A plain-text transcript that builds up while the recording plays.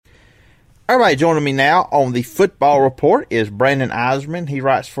All right, joining me now on the Football Report is Brandon Eisenman. He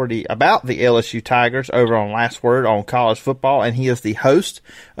writes for about the LSU Tigers over on Last Word on college football, and he is the host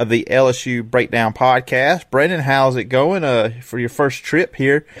of the LSU Breakdown podcast. Brandon, how's it going for your first trip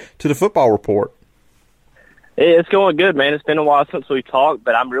here to the Football Report? It's going good, man. It's been a while since we talked,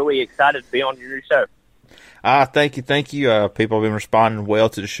 but I'm really excited to be on your new show. Thank you. People have been responding well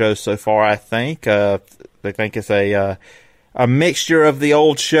to the show so far, I think. They think it's a mixture of the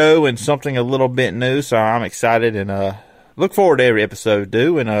old show and something a little bit new, so I'm excited and look forward to every episode,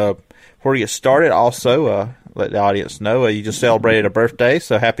 And before we get started, also let the audience know you just celebrated a birthday,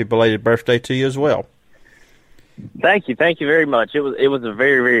 so happy belated birthday to you as well. Thank you very much. It was a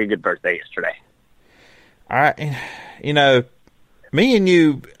very, very good birthday yesterday. All right, me and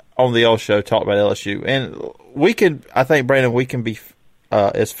you on the old show talked about LSU, and I think, Brandon, we can be,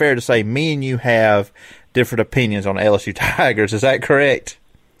 it's fair to say me and you have different opinions on LSU Tigers. Is that correct?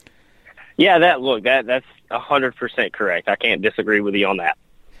 Yeah, that's 100% correct. I can't disagree with you on that.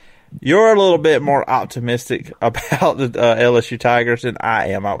 You're a little bit more optimistic about the LSU Tigers than I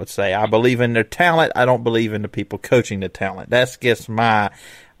am, I would say. I believe in their talent. I don't believe in the people coaching the talent. That's just my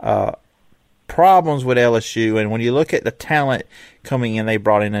problems with LSU. And when you look at the talent coming in, they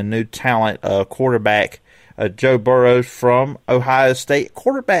brought in a new talent quarterback, Joe Burrow from Ohio State.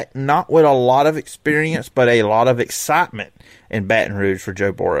 Quarterback not with a lot of experience, but a lot of excitement in Baton Rouge for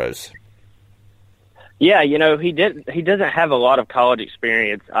Joe Burrows. Yeah, he doesn't have a lot of college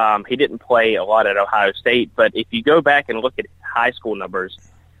experience. He didn't play a lot at Ohio State, but if you go back and look at his high school numbers,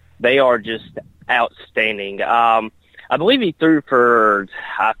 they are just outstanding. I believe he threw for,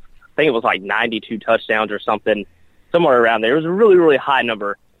 I think it was like 92 touchdowns or something, somewhere around there. It was a really, really high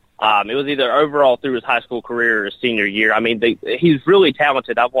number. It was either overall through his high school career or his senior year. I mean, he's really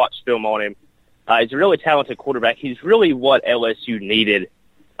talented. I've watched film on him. He's a really talented quarterback. He's really what LSU needed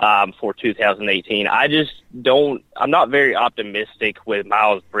for 2018. I'm not very optimistic with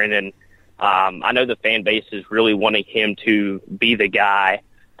Miles Brennan. I know the fan base is really wanting him to be the guy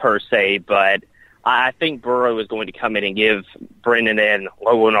per se, but I think Burrow is going to come in and give Brennan and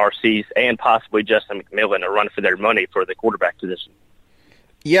Lowen Narcisse and possibly Justin McMillan a run for their money for the quarterback position.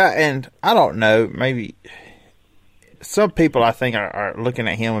 Yeah, and I don't know, maybe some people I think are looking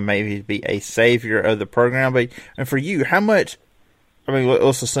at him and maybe be a savior of the program. And for you, how much, I mean,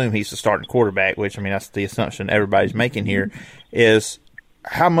 let's assume he's the starting quarterback, which, I mean, that's the assumption everybody's making here, is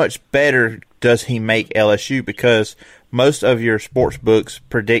how much better does he make LSU? Because most of your sports books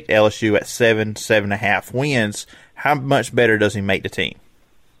predict LSU at 7.5 wins. How much better does he make the team?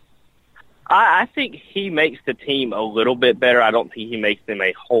 I think he makes the team a little bit better. I don't think he makes them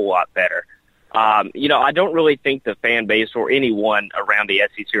a whole lot better. I don't really think the fan base or anyone around the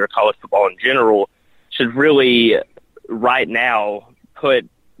SEC or college football in general should really right now put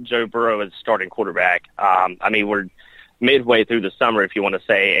Joe Burrow as starting quarterback. I mean, we're midway through the summer, if you want to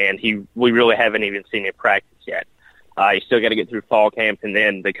say, and we really haven't even seen him practice yet. You still got to get through fall camp, and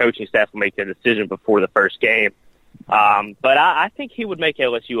then the coaching staff will make their decision before the first game. But I think he would make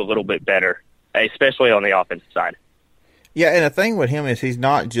LSU a little bit better, especially on the offensive side. Yeah, and the thing with him is he's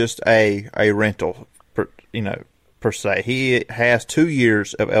not just a rental, per se. He has 2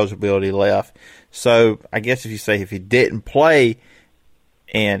 years of eligibility left. So I guess if he didn't play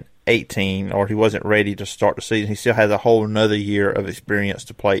in 18 or he wasn't ready to start the season, he still has a whole another year of experience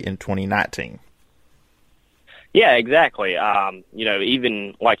to play in 2019. Yeah, exactly.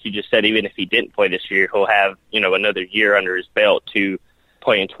 Even like you just said, even if he didn't play this year, he'll have, another year under his belt to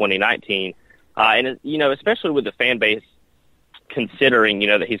play in 2019. Especially with the fan base considering,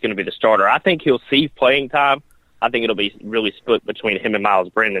 that he's going to be the starter, I think he'll see playing time. I think it'll be really split between him and Miles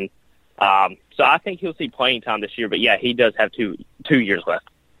Brennan. So I think he'll see playing time this year, but yeah, he does have two years left.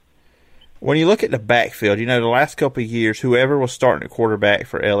 When you look at the backfield, the last couple of years, whoever was starting at quarterback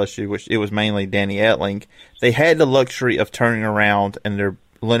for LSU, which it was mainly Danny Etling, they had the luxury of turning around and their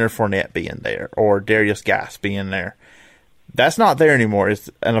Leonard Fournette being there or Darius Geis being there. That's not there anymore.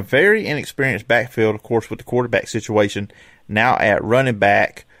 It's in a very inexperienced backfield, of course, with the quarterback situation. Now at running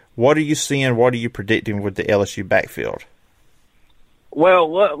back, what are you seeing? What are you predicting with the LSU backfield?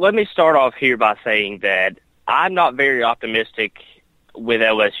 Well, let me start off here by saying that I'm not very optimistic with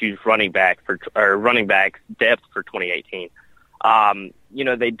LSU's running back depth for 2018.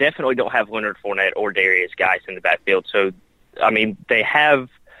 They definitely don't have Leonard Fournette or Darius Geis in the backfield. So, I mean, they have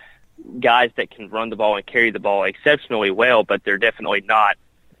guys that can run the ball and carry the ball exceptionally well, but they're definitely not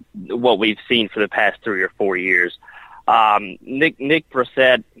what we've seen for the past 3 or 4 years. Nick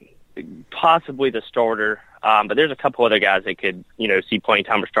Brissett, possibly the starter, but there's a couple other guys that could, see playing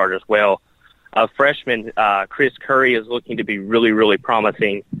time or start as well. Freshman Chris Curry is looking to be really, really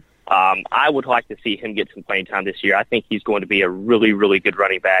promising. I would like to see him get some playing time this year. I think he's going to be a really, really good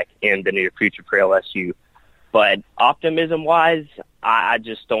running back in the near future for LSU. But optimism-wise, I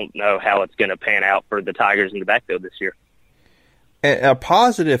just don't know how it's going to pan out for the Tigers in the backfield this year. A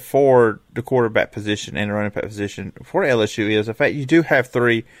positive for the quarterback position and the running back position for LSU is the fact you do have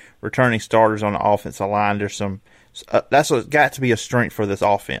 3 returning starters on the offensive line. There's some that's what's got to be a strength for this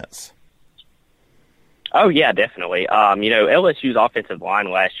offense. Oh, yeah, definitely. LSU's offensive line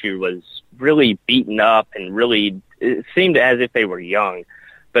last year was really beaten up and really it seemed as if they were young.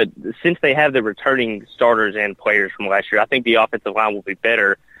 But since they have the returning starters and players from last year, I think the offensive line will be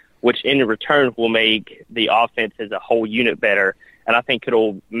better, which in return will make the offense as a whole unit better. And I think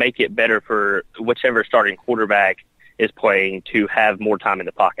it'll make it better for whichever starting quarterback is playing to have more time in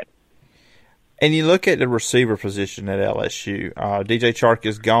the pocket. And you look at the receiver position at LSU. DJ Chark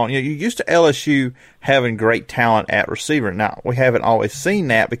is gone. You're used to LSU having great talent at receiver. Now, we haven't always seen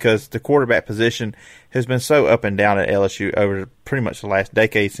that because the quarterback position has been so up and down at LSU over pretty much the last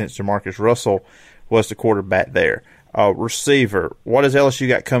decade since Jamarcus Russell was the quarterback there. Receiver, what has LSU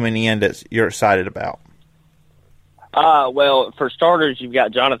got coming in that you're excited about? Well, for starters, you've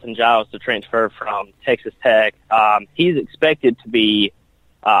got Jonathan Giles to transfer from Texas Tech. He's expected to be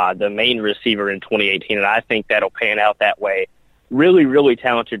the main receiver in 2018, and I think that'll pan out that way. Really, really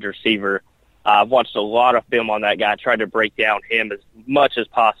talented receiver. I've watched a lot of film on that guy, tried to break down him as much as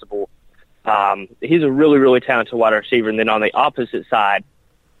possible. He's a really, really talented wide receiver. And then on the opposite side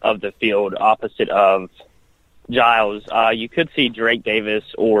of the field, opposite of Giles, you could see Drake Davis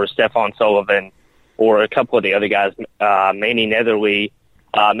or Stephon Sullivan or a couple of the other guys, Manny Netherly,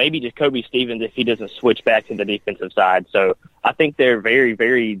 maybe Jacoby Stevens if he doesn't switch back to the defensive side. So I think they're very,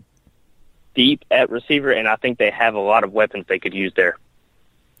 very deep at receiver, and I think they have a lot of weapons they could use there.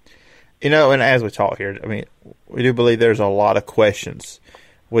 And as we talk here, I mean, we do believe there's a lot of questions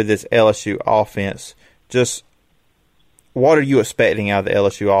with this LSU offense. Just what are you expecting out of the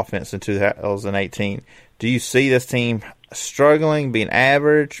LSU offense in 2018? Do you see this team struggling, being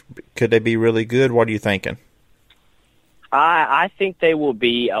average? Could they be really good? What are you thinking? I think they will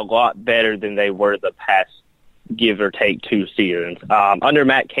be a lot better than they were the past, give or take, 2 seasons. Under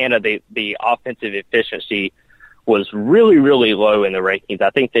Matt Canada, the offensive efficiency was really, really low in the rankings. I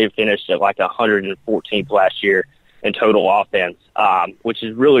think they finished at like 114th last year in total offense, which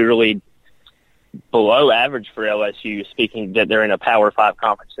is really, really below average for LSU, speaking that they're in a Power 5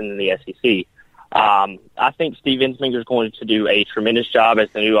 conference in the SEC. I think Steve Ensminger is going to do a tremendous job as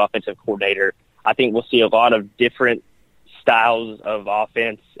the new offensive coordinator. I think we'll see a lot of different styles of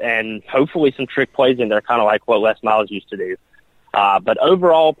offense and hopefully some trick plays in there, kind of like what Les Miles used to do. But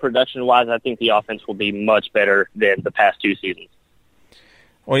overall, production-wise, I think the offense will be much better than the past 2 seasons.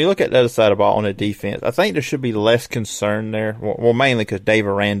 When you look at the other side of the ball on the defense, I think there should be less concern there. Well, mainly because Dave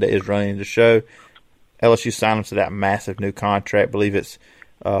Aranda is running the show. LSU signed him to that massive new contract. I believe it's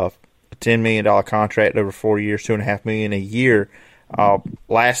a $10 million contract over 4 years, $2.5 million a year.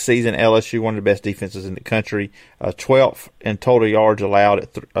 Last season, LSU, one of the best defenses in the country, 12th in total yards allowed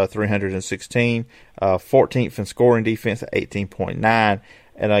at 316, 14th in scoring defense at 18.9,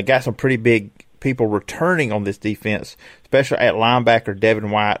 and I got some pretty big people returning on this defense, especially at linebacker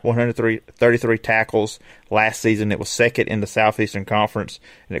Devin White, 133 tackles last season. It was second in the Southeastern Conference,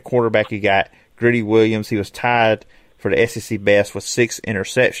 and at quarterback you got Gritty Williams. He was tied for the SEC best with 6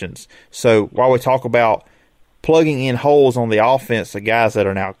 interceptions. So while we talk about plugging in holes on the offense, the guys that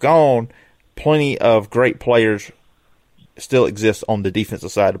are now gone, plenty of great players still exist on the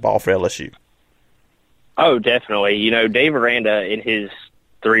defensive side of the ball for LSU. Oh, definitely. Dave Aranda in his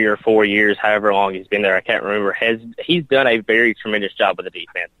 3 or 4 years, however long he's been there, I can't remember, he's done a very tremendous job with the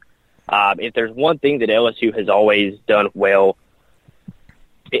defense. If there's one thing that LSU has always done well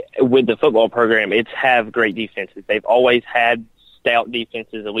with the football program, it's have great defenses. They've always had stout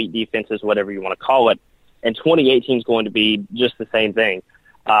defenses, elite defenses, whatever you want to call it. And 2018 is going to be just the same thing.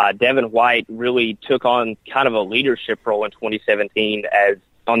 Devin White really took on kind of a leadership role in 2017 as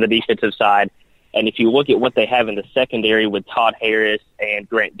on the defensive side. And if you look at what they have in the secondary with Todd Harris and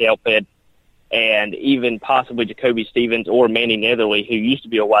Grant Delpit and even possibly Jacoby Stevens or Manny Netherly, who used to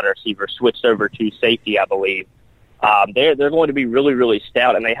be a wide receiver, switched over to safety, I believe, they're going to be really, really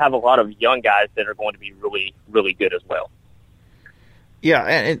stout. And they have a lot of young guys that are going to be really, really good as well. Yeah,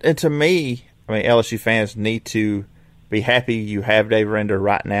 and to me, I mean, LSU fans need to be happy you have Dave Aranda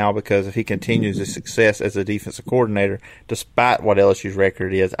right now, because if he continues his success as a defensive coordinator, despite what LSU's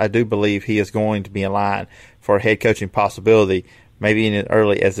record is, I do believe he is going to be in line for a head coaching possibility, maybe in as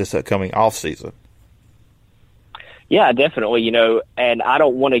early as this upcoming offseason. Yeah, definitely. And I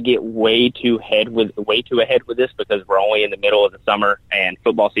don't want to get way too ahead with this because we're only in the middle of the summer and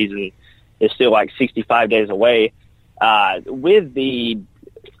football season is still like 65 days away. With the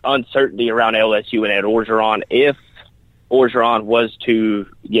uncertainty around LSU and Ed Orgeron, if Orgeron was to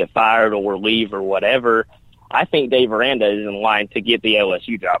get fired or leave or whatever, I think Dave Aranda is in line to get the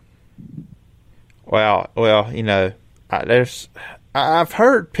LSU job. Well, I've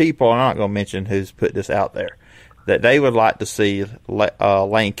heard people, I'm not going to mention who's put this out there, that they would like to see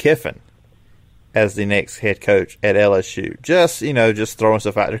Lane Kiffin as the next head coach at LSU. Just throwing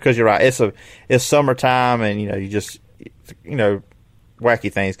stuff out there because you're right. It's summertime, and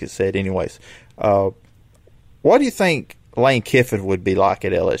wacky things get said. Anyways, what do you think Lane Kiffin would be like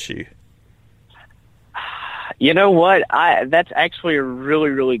at LSU? You know what? That's actually a really,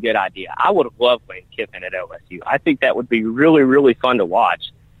 really good idea. I would have loved Lane Kiffin at LSU. I think that would be really, really fun to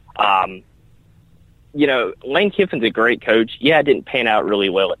watch. Lane Kiffin's a great coach. Yeah, it didn't pan out really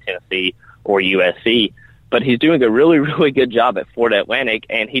well at Tennessee or USC, but he's doing a really, really good job at Florida Atlantic,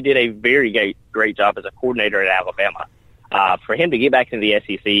 and he did a very great job as a coordinator at Alabama. For him to get back into the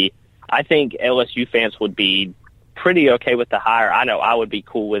SEC, I think LSU fans would be pretty okay with the hire. I know I would be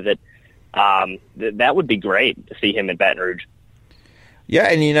cool with it. That would be great to see him in Baton Rouge. Yeah,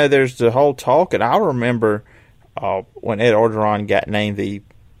 and there's the whole talk, and I remember when Ed Orgeron got the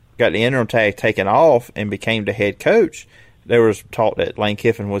interim tag taken off and became the head coach, there was talk that Lane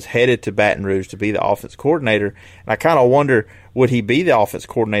Kiffin was headed to Baton Rouge to be the offense coordinator. And I kind of wonder, would he be the offense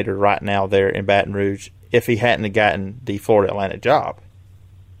coordinator right now there in Baton Rouge if he hadn't gotten the Florida Atlantic job?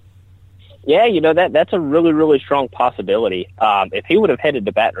 Yeah, that's a really, really strong possibility. If he would have headed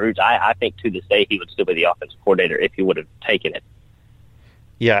to Baton Rouge, I think to this day he would still be the offensive coordinator if he would have taken it.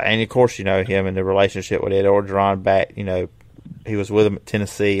 Yeah, and of course, him and the relationship with Ed Orgeron back, he was with him at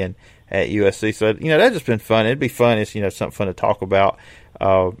Tennessee and at USC. So, that's just been fun. It'd be fun. It's, something fun to talk about.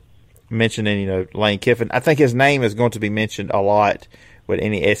 Mentioning, Lane Kiffin. I think his name is going to be mentioned a lot with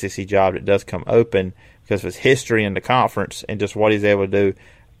any SEC job that does come open because of his history in the conference and just what he's able to do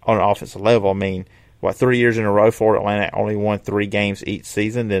on an offensive level. I mean, 3 years in a row for Atlanta, only won 3 games each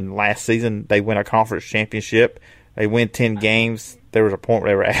season. Then last season, they win a conference championship. They win 10 games. There was a point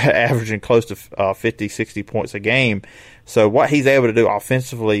where they were averaging close to 50, 60 points a game. So what he's able to do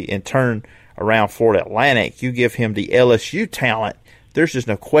offensively and turn around Florida Atlantic, you give him the LSU talent, there's just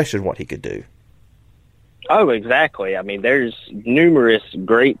no question what he could do. Oh, exactly. I mean, there's numerous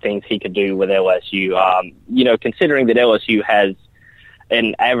great things he could do with LSU. Considering that LSU has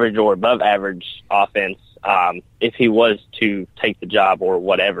an average or above average offense, if he was to take the job or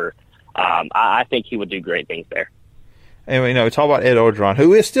whatever, I think he would do great things there. And we talk about Ed Orgeron,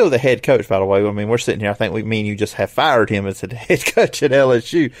 who is still the head coach, by the way. I mean, we're sitting here. I think me and you just have fired him as the head coach at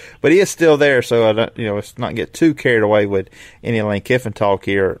LSU, but he is still there. So let's not get too carried away with any Lane Kiffin talk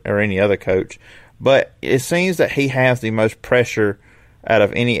here or any other coach. But it seems that he has the most pressure out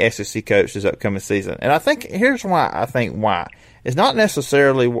of any SEC coach this upcoming season. And I think here's why. It's not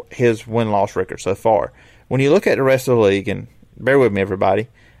necessarily his win-loss record so far. When you look at the rest of the league, and bear with me, everybody,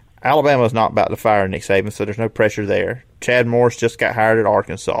 Alabama's not about to fire Nick Saban, so there's no pressure there. Chad Morris just got hired at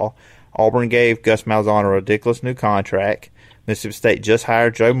Arkansas. Auburn gave Gus Malzahn a ridiculous new contract. Mississippi State just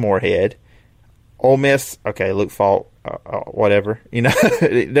hired Joe Moorhead. Ole Miss, okay, Luke Falk, whatever.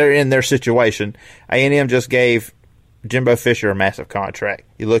 They're in their situation. A&M just gave Jimbo Fisher a massive contract.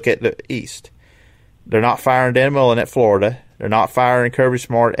 You look at the East. They're not firing Dan Mullen at Florida. They're not firing Kirby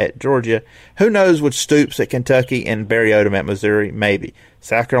Smart at Georgia. Who knows with Stoops at Kentucky and Barry Odom at Missouri? Maybe.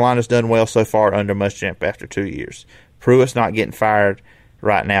 South Carolina's done well so far under Muschamp after 2 years. Pruitt's not getting fired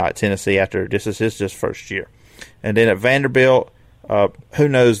right now at Tennessee after this is his just first year. And then at Vanderbilt, who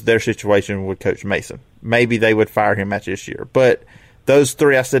knows their situation with Coach Mason. Maybe they would fire him after this year. But those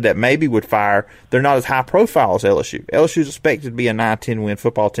three I said that maybe would fire, they're not as high profile as LSU. LSU's expected to be a 9-10 win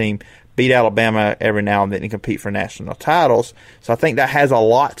football team, beat Alabama every now and then and compete for national titles. So I think that has a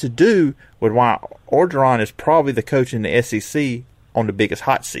lot to do with why Orgeron is probably the coach in the SEC on the biggest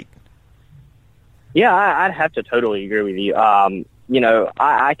hot seat. Yeah, I'd have to totally agree with you. I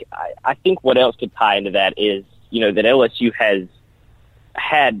think what else could tie into that is, that LSU has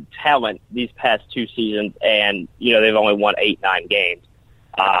had talent these past 2 seasons and, they've only won 8-9 games.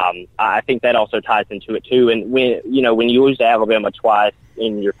 I think that also ties into it too. And when you lose to Alabama twice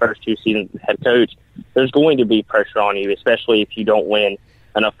in your first 2 seasons as head coach, there's going to be pressure on you, especially if you don't win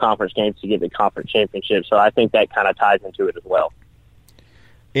enough conference games to get the conference championship. So I think that kind of ties into it as well.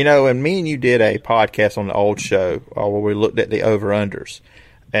 And me and you did a podcast on the old show where we looked at the over-unders.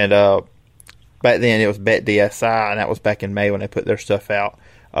 And back then it was Bet DSI, and that was back in May when they put their stuff out.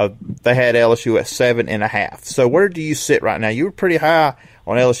 They had LSU at 7.5. So where do you sit right now? You were pretty high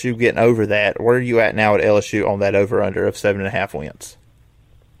on LSU getting over that. Where are you at now at LSU on that over-under of 7.5 wins?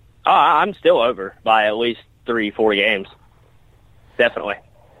 I'm still over by at least 3-4 games. Definitely.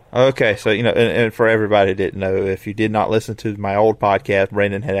 Okay, so, and for everybody who didn't know, if you did not listen to my old podcast,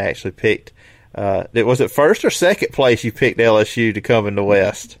 Brandon had actually picked, was it first or second place you picked LSU to come in the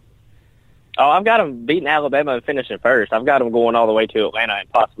West? Oh, I've got them beating Alabama and finishing first. I've got them going all the way to Atlanta and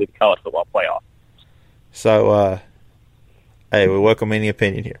possibly the college football playoff. So, hey, we welcome any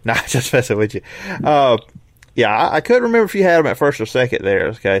opinion here. Nah, just messing with you. Yeah, I couldn't remember if you had them at first or second there.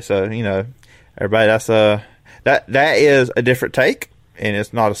 Okay, so, everybody, that is a different take. And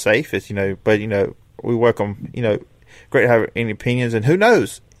it's not a safe. It's but we welcome. Great to have any opinions. And who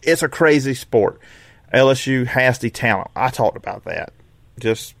knows? It's a crazy sport. LSU has the talent. I talked about that.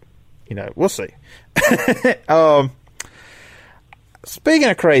 Just we'll see. Speaking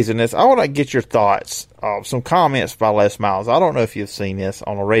of craziness, I want to get your thoughts. Some comments by Les Miles. I don't know if you've seen this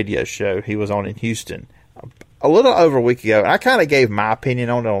on a radio show he was on in Houston a little over a week ago. I kind of gave my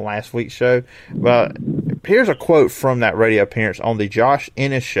opinion on it on last week's show, but here's a quote from that radio appearance on the Josh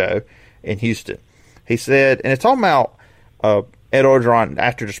Ennis show in Houston. He said, and it's talking about Ed Orgeron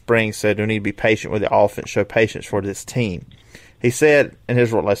after the spring said we need to be patient with the offense, show patience for this team. He said, and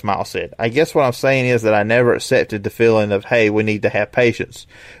here's what Les Miles said, I guess what I'm saying is that I never accepted the feeling of, hey, we need to have patience.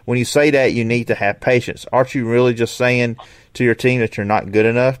 When you say that, you need to have patience. Aren't you really just saying to your team that you're not good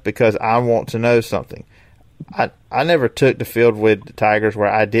enough? Because I want to know something. I never took the field with the Tigers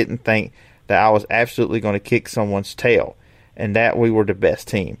where I didn't think that I was absolutely going to kick someone's tail and that we were the best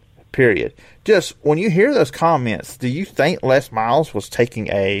team, period. Just when you hear those comments, do you think Les Miles was taking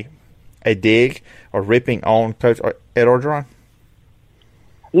a dig or ripping on Coach Ed Orgeron?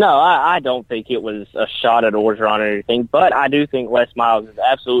 No, I don't think it was a shot at Orgeron or anything, but I do think Les Miles is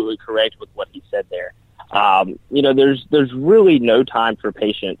absolutely correct with what he said there. There's really no time for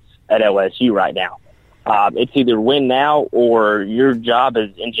patience at LSU right now. It's either win now or your job is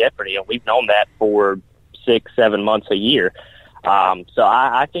in jeopardy, and we've known that for 6-7 months a year. So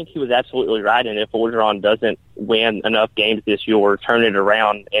I think he was absolutely right, and if Orgeron doesn't win enough games this year or turn it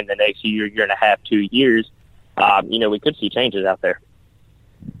around in the next year and a half, 2 years, we could see changes out there.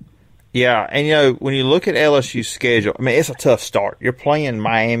 Yeah, and when you look at LSU's schedule, I mean, it's a tough start. You're playing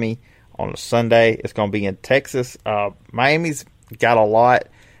Miami on a Sunday. It's going to be in Texas. Miami's got a lot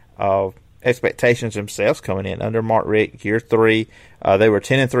of expectations themselves coming in under Mark Richt, year 3. They were a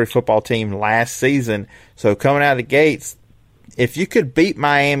 10-3 football team last season. So coming out of the gates, if you could beat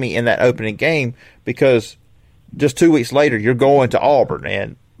Miami in that opening game, because just 2 weeks later you're going to Auburn,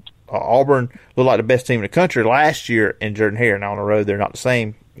 and Auburn looked like the best team in the country last year in Jordan-Hare. Now on the road they're not the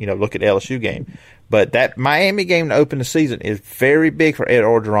same. Look at the LSU game. But that Miami game to open the season is very big for Ed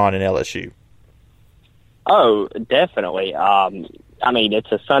Orgeron and LSU. Oh, definitely.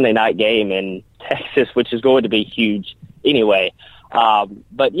 It's a Sunday night game in Texas, which is going to be huge anyway.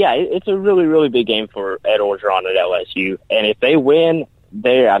 But, yeah, it's a really, really big game for Ed Orgeron at LSU. And if they win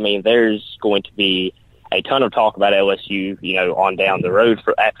there's going to be a ton of talk about LSU, on down the road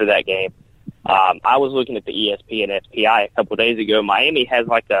after that game. I was looking at the ESPN SPI a couple of days ago. Miami has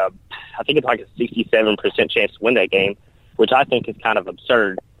I think it's like a 67% chance to win that game, which I think is kind of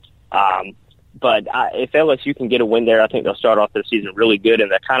absurd. But if LSU can get a win there, I think they'll start off their season really good,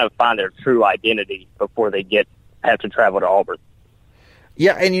 and they'll kind of find their true identity before they have to travel to Auburn.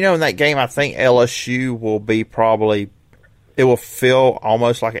 Yeah, and in that game, I think LSU will be it will feel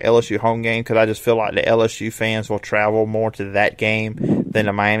almost like an LSU home game, because I just feel like the LSU fans will travel more to that game than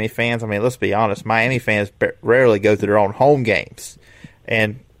the Miami fans. I mean, let's be honest, Miami fans rarely go to their own home games.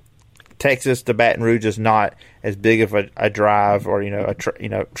 And Texas to Baton Rouge is not as big of a drive or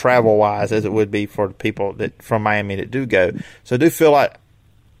travel wise as it would be for the people from Miami that do go. So I do feel like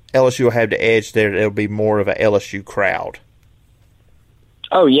LSU will have the edge there. It'll be more of a LSU crowd.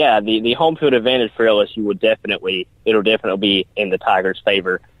 Oh yeah, the home field advantage for LSU it'll definitely be in the Tigers'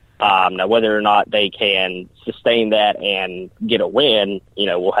 favor. Now whether or not they can sustain that and get a win,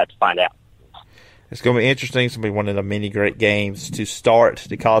 we'll have to find out. It's going to be interesting. It's going to be one of the many great games to start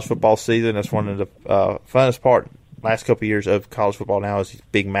the college football season. That's one of the funnest part last couple of years of college football now is these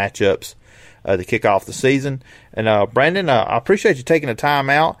big matchups to kick off the season. And Brandon, I appreciate you taking the time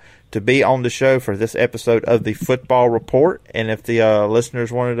out to be on the show for this episode of the Football Report. And if the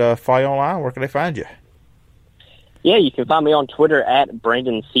listeners wanted to follow you online, where can they find you? Yeah, you can find me on Twitter at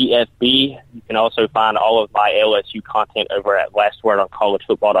BrandonCFB. You can also find all of my LSU content over at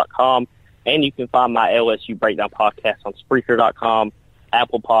lastwordoncollegefootball.com. And you can find my LSU Breakdown podcast on Spreaker.com,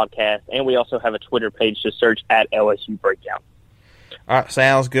 Apple Podcasts, and we also have a Twitter page to search at LSU Breakdown. All right,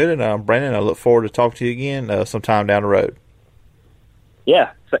 sounds good. And Brandon, I look forward to talking to you again sometime down the road.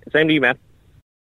 Yeah, same to you, man.